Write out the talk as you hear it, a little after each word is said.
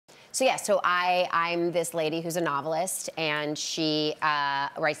So yeah, so I'm this lady who's a novelist, and she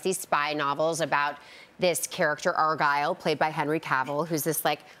writes these spy novels about this character Argylle, played by Henry Cavill, who's this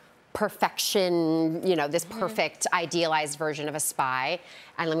like perfection, you know, this perfect idealized version of a spy.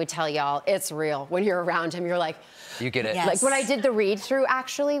 And let me tell y'all, it's real. When you're around him, you're like, you get it. Yes. Like when I did the read-through,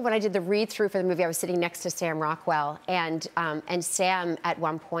 actually, when I did the read-through for the movie, I was sitting next to Sam Rockwell, and Sam at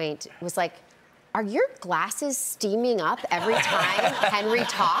one point was like, "Are your glasses steaming up every time Henry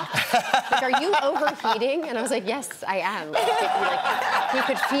talks? Like, are you overheating?" And I was like, "Yes, I am." Like, he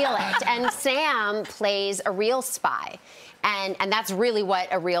could feel it. And Sam plays a real spy. And that's really what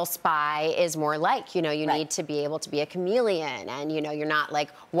a real spy is more like. You know, you need to be able to be a chameleon, and, you know, you're not like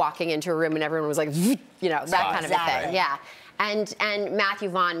walking into a room and everyone was like, you know, that kind of a thing. Yeah. And Matthew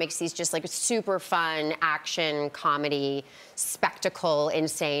Vaughn makes these just like super fun action, comedy, spectacle,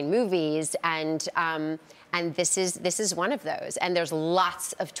 insane movies, and this is one of those. And there's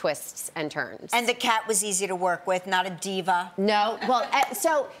lots of twists and turns. And the cat was easy to work with, not a diva. No, well,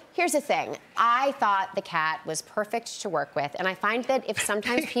 so here's the thing. I thought the cat was perfect to work with, and I find that if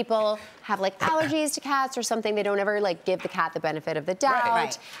sometimes people have like allergies to cats or something, they don't ever like give the cat the benefit of the doubt.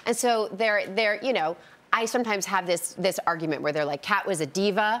 Right. And so they're you know, I sometimes have this argument where they're like, cat was a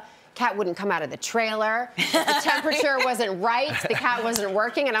diva. Cat wouldn't come out of the trailer. The temperature wasn't right. The cat wasn't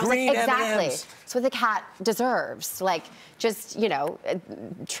working. And I was like, exactly. That's what the cat deserves. Like, just, you know,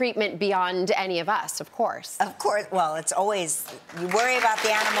 treatment beyond any of us, of course. Of course. Well, it's always, you worry about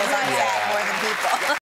the animals on set more than people.